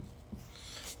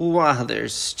while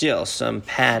there's still some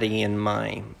patty in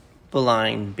my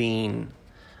blind bean,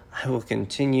 I will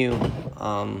continue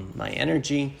my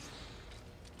energy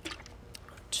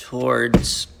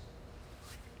towards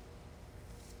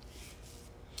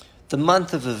the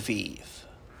month of Aviv.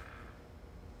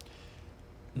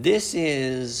 This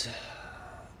is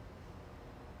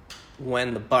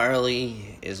when the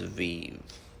barley is Aviv.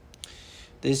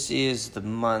 This is the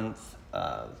month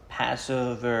of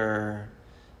Passover.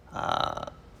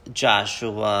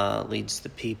 Joshua leads the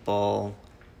people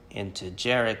into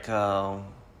Jericho.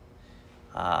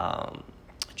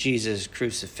 Jesus'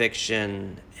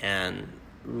 crucifixion and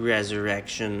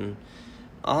resurrection.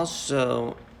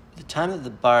 Also, the time of the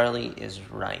barley is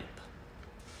ripe.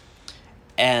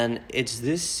 And it's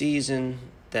this season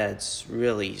that's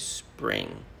really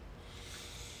spring.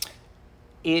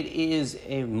 It is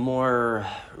a more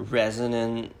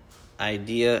resonant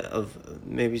idea of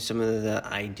maybe some of the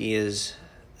ideas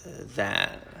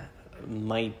that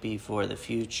might be for the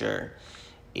future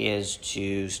is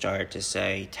to start to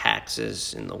say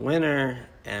taxes in the winter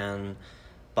and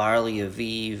barley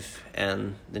Aviv,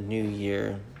 and the new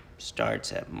year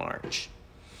starts at March.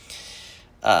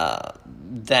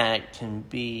 That can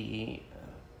be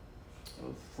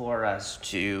for us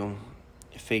to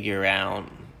figure out.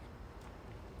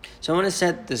 So I want to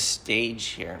set the stage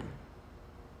here.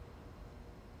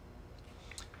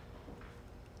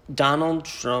 Donald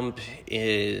Trump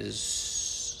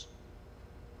is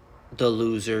the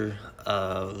loser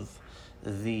of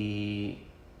the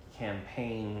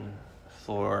campaign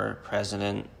for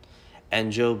president,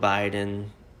 and Joe Biden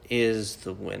is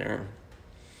the winner.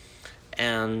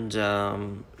 And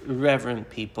reverent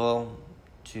people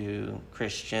to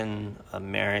Christian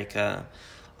America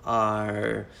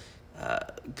are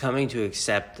coming to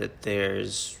accept that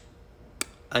there's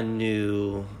a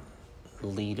new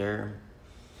leader.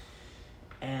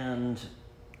 And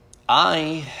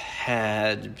I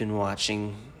had been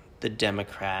watching the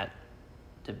Democrat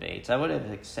debates. I would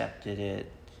have accepted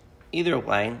it either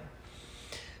way.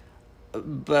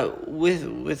 But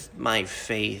with my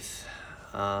faith,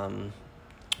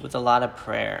 with a lot of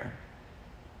prayer,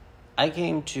 I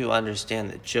came to understand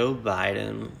that Joe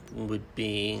Biden would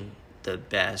be the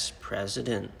best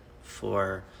president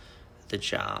for the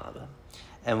job.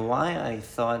 And why I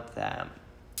thought that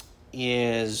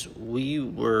is we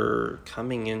were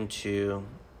coming into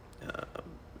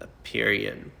a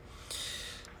period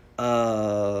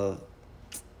of,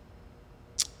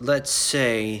 let's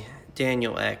say,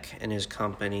 Daniel Ek and his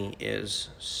company is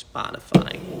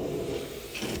Spotify.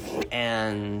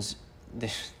 And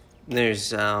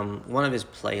there's one of his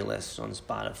playlists on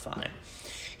Spotify.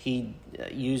 He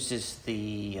uses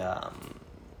the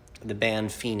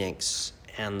band Phoenix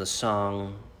and the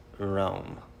song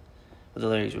Rome. With the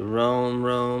lyrics, Rome,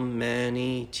 Rome,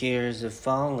 many tears have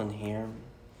fallen here.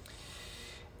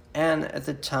 And at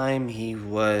the time he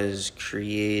was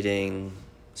creating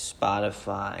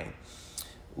Spotify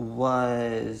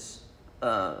was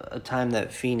a time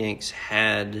that Phoenix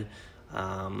had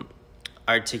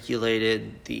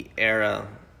articulated the era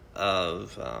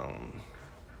of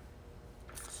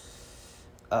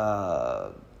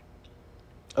a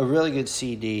really good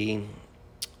CD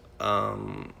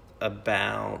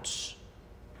about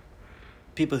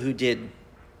people who did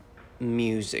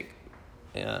music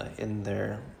in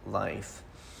their life.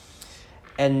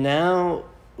 And now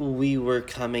we were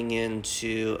coming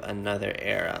into another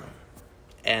era.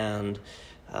 And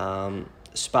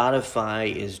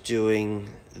Spotify is doing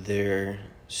their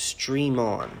stream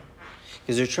on,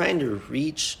 because they're trying to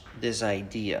reach this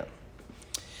idea.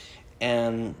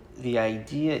 And the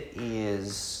idea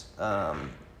is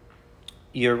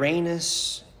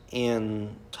Uranus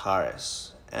in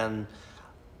Taurus. And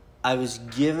I was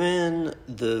given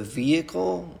the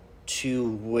vehicle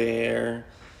to where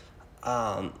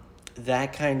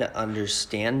that kind of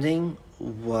understanding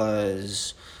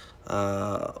was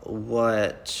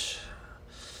what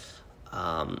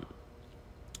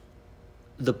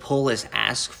the polis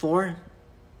asked for,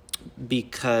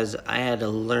 because I had to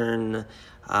learn,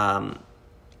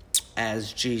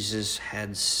 as Jesus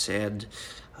had said,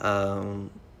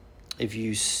 if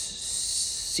you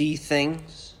see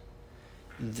things,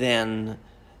 then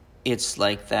it's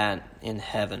like that in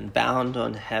heaven. Bound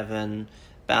on heaven,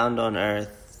 bound on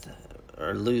earth,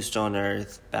 or loosed on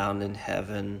earth, bound in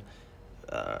heaven,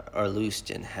 or loosed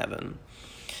in heaven.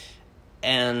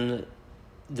 And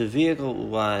the vehicle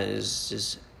was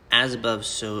just as above,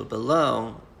 so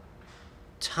below,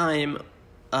 time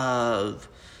of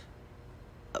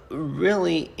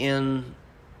really in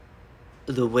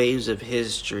the waves of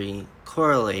history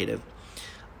correlative.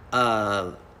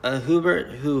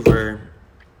 Hubert Hoover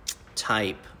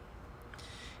type.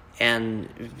 And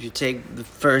if you take the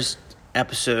first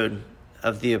episode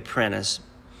of The Apprentice,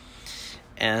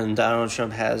 and Donald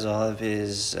Trump has all of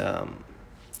his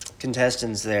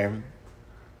contestants there,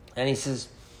 and he says,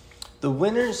 the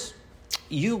winners,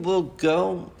 you will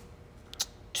go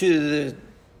to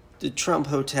the Trump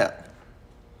Hotel.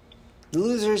 The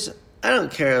losers, I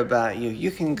don't care about you.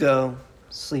 You can go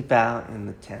sleep out in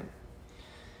the tent.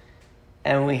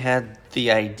 And we had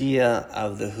the idea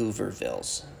of the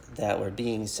Hoovervilles that were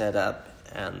being set up,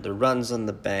 and the runs on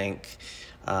the bank,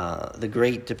 the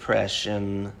Great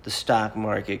Depression, the stock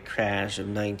market crash of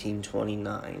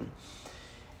 1929.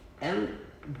 And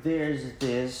there's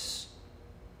this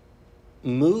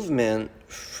movement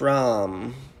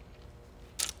from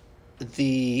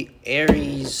the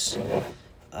Aries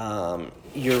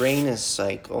Uranus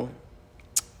cycle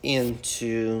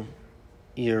into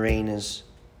Uranus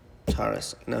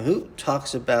Taurus. Now, who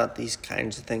talks about these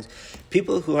kinds of things?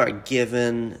 People who are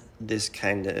given this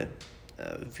kind of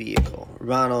vehicle.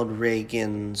 Ronald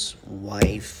Reagan's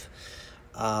wife,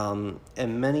 and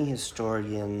many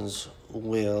historians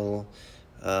will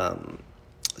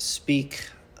speak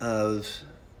of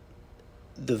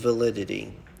the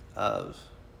validity of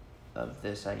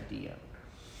this idea.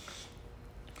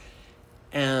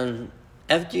 And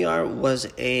FDR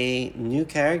was a new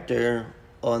character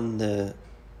on the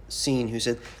scene who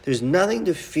said, there's nothing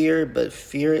to fear but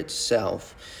fear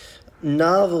itself.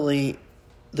 Novelly,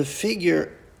 the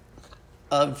figure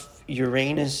of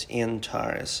Uranus in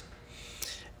Taurus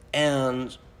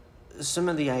and some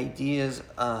of the ideas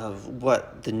of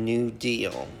what the New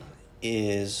Deal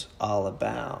is all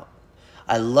about.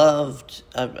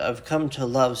 I've come to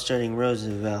love studying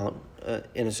Roosevelt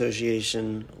in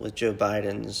association with Joe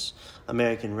Biden's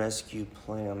American Rescue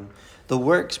Plan, the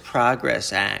Works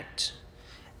Progress Act.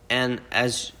 And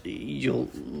as you'll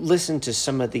listen to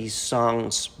some of these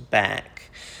songs back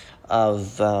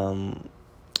of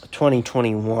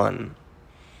 2021,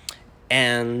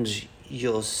 and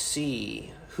you'll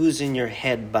see Who's in Your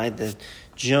Head by the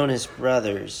Jonas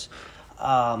Brothers,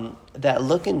 that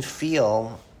look and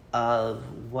feel of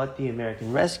what the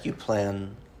American Rescue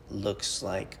Plan looks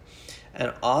like.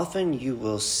 And often you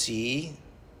will see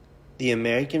the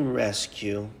American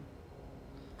Rescue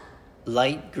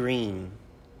light green.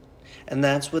 And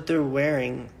that's what they're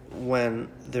wearing when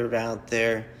they're out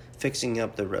there fixing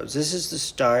up the roads. This is the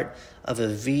start of a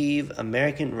VIV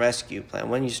American Rescue Plan.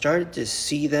 When you started to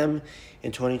see them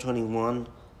in 2021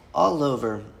 all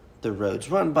over the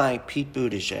roads, run by Pete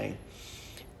Buttigieg,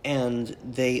 and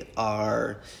they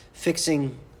are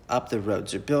fixing up the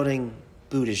roads. They're building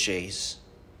Buttigieg's.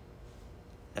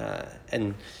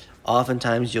 And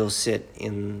oftentimes you'll sit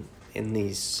in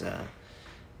these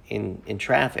in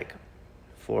traffic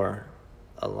for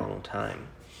a long time.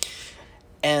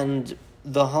 And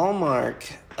the hallmark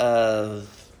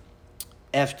of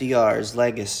FDR's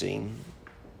legacy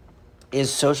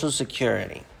is Social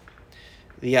Security.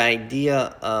 The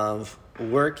idea of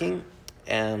working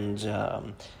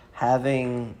and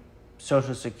having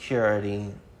Social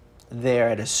Security there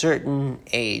at a certain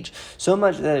age, so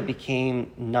much that it became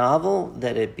novel,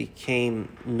 that it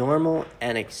became normal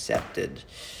and accepted.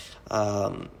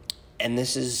 And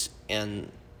this is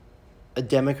a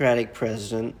Democratic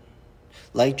president,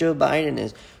 like Joe Biden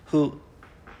is, who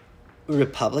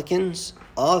Republicans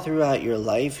all throughout your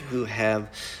life who have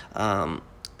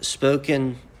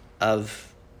spoken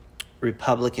of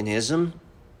Republicanism,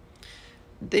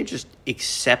 they just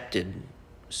accepted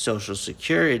Social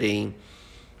Security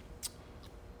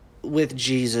with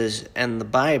Jesus and the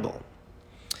Bible.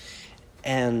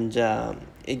 And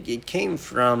it came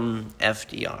from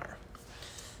FDR.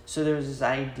 So there was this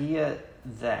idea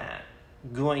that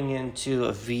going into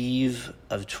Aviv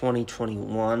of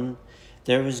 2021,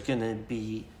 there was going to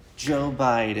be Joe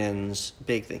Biden's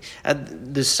big thing.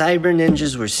 The cyber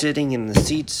ninjas were sitting in the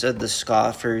seats of the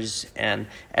scoffers, and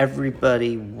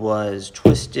everybody was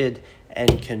twisted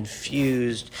and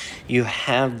confused. You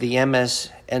have the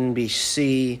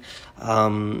MSNBC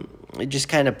just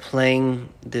kind of playing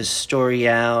this story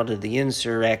out of the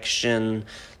insurrection,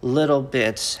 little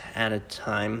bits at a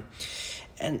time.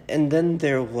 And then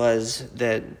there was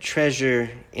that treasure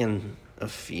in a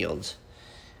field.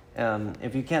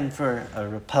 If you can, for a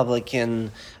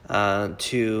Republican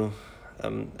to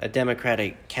a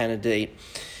Democratic candidate,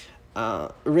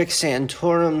 Rick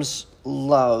Santorum's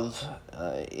love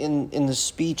in the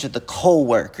speech of the coal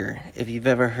worker, if you've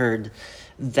ever heard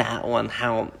that one,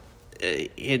 how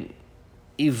it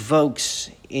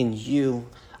evokes in you,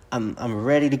 I'm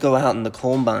ready to go out in the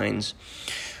coal mines,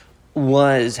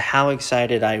 was how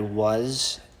excited I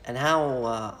was and how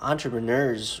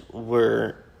entrepreneurs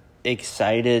were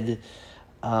excited,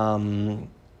 and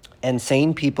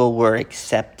sane people were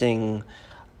accepting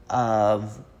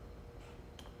of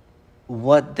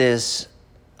what this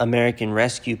American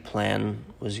Rescue Plan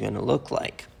was going to look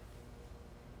like.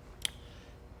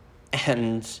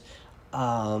 And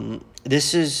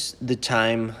this is the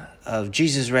time of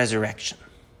Jesus' resurrection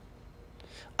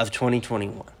of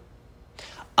 2021.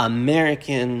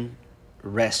 American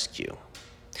Rescue.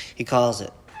 He calls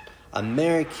it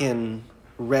American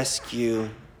Rescue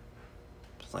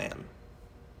Plan.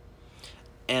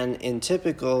 And in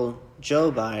typical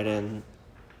Joe Biden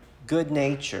good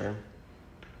nature,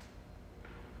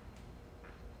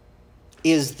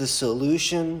 is the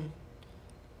solution,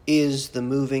 is the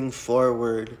moving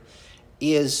forward,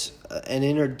 is an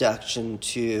introduction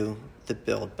to the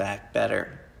Build Back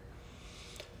Better.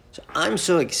 So I'm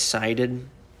so excited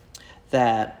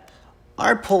that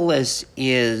our polis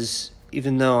is,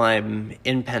 even though I'm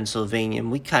in Pennsylvania,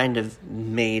 we kind of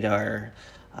made our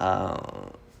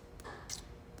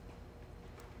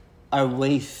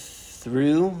way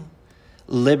through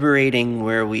liberating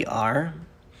where we are.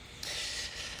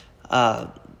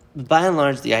 By and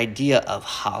large, the idea of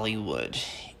Hollywood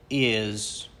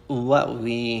is what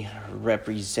we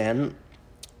represent,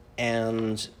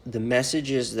 and the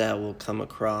messages that will come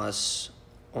across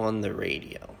on the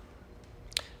radio.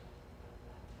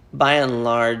 By and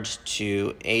large,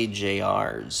 to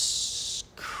AJR's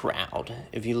crowd,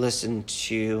 if you listen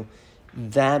to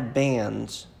that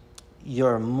band,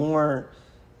 you're more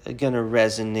going to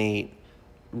resonate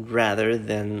rather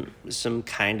than some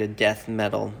kind of death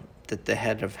metal that the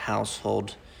head of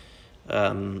household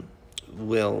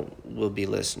will be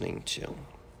listening to.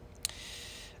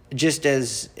 Just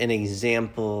as an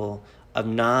example of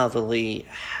novelly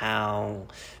how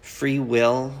free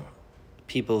will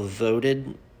people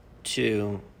voted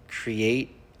to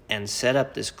create and set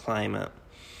up this climate.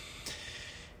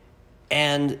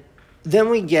 And then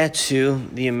we get to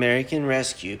the American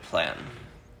Rescue Plan.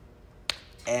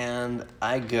 And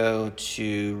I go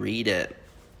to read it.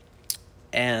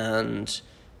 And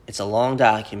it's a long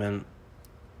document.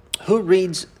 Who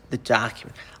reads the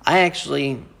document? I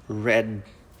actually read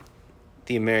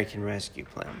the American Rescue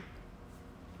Plan.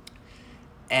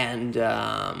 And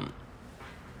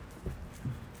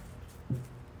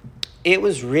it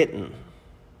was written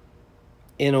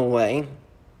in a way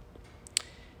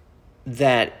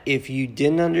that if you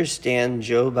didn't understand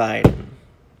Joe Biden,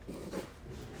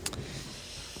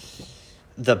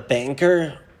 the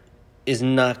banker is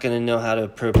not going to know how to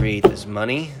appropriate this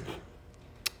money,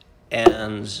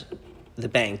 and the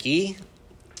bankee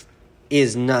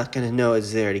is not going to know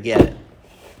it's there to get it.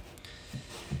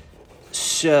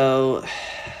 So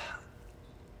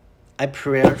I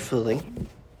prayerfully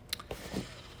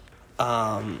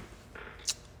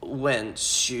went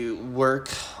to work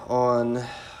on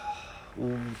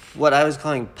what I was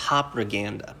calling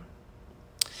propaganda.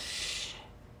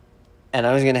 And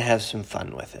I was going to have some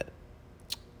fun with it.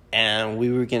 And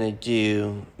we were going to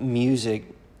do music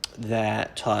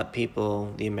that taught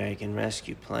people the American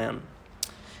Rescue Plan.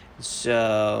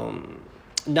 So,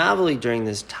 novelly during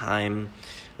this time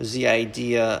was the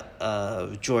idea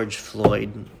of George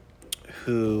Floyd,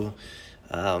 who,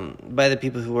 by the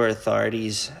people who were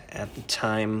authorities at the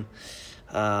time,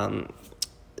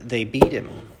 they beat him.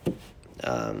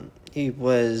 He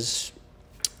was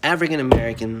African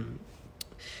American.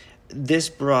 This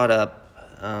brought up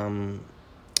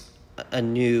a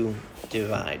new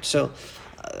divide. So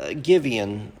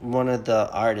Giveon, one of the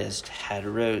artists, had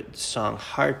wrote the song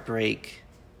Heartbreak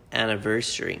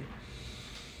Anniversary.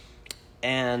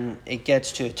 And it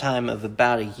gets to a time of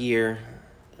about a year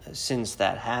since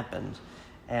that happened.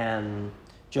 And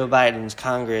Joe Biden's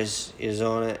Congress is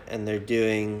on it, and they're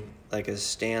doing like a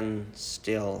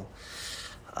standstill.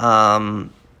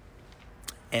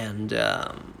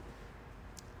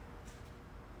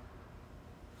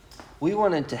 We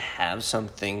wanted to have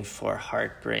something for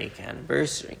Heartbreak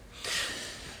Anniversary.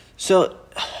 So,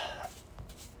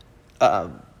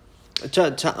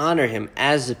 to honor him,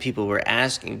 as the people were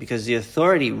asking, because the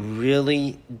authority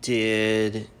really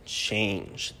did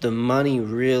change. The money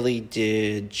really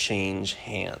did change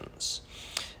hands.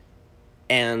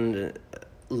 And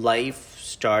life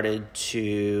started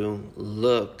to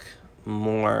look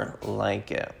more like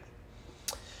it.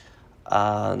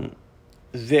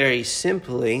 Very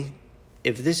simply,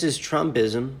 if this is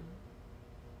Trumpism,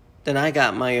 then I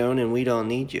got my own and we don't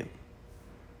need you.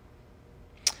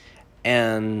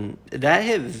 And that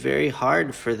hit very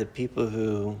hard for the people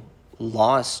who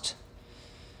lost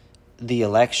the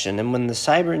election. And when the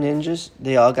cyber ninjas,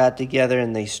 they all got together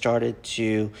and they started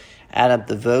to add up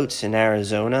the votes in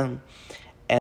Arizona,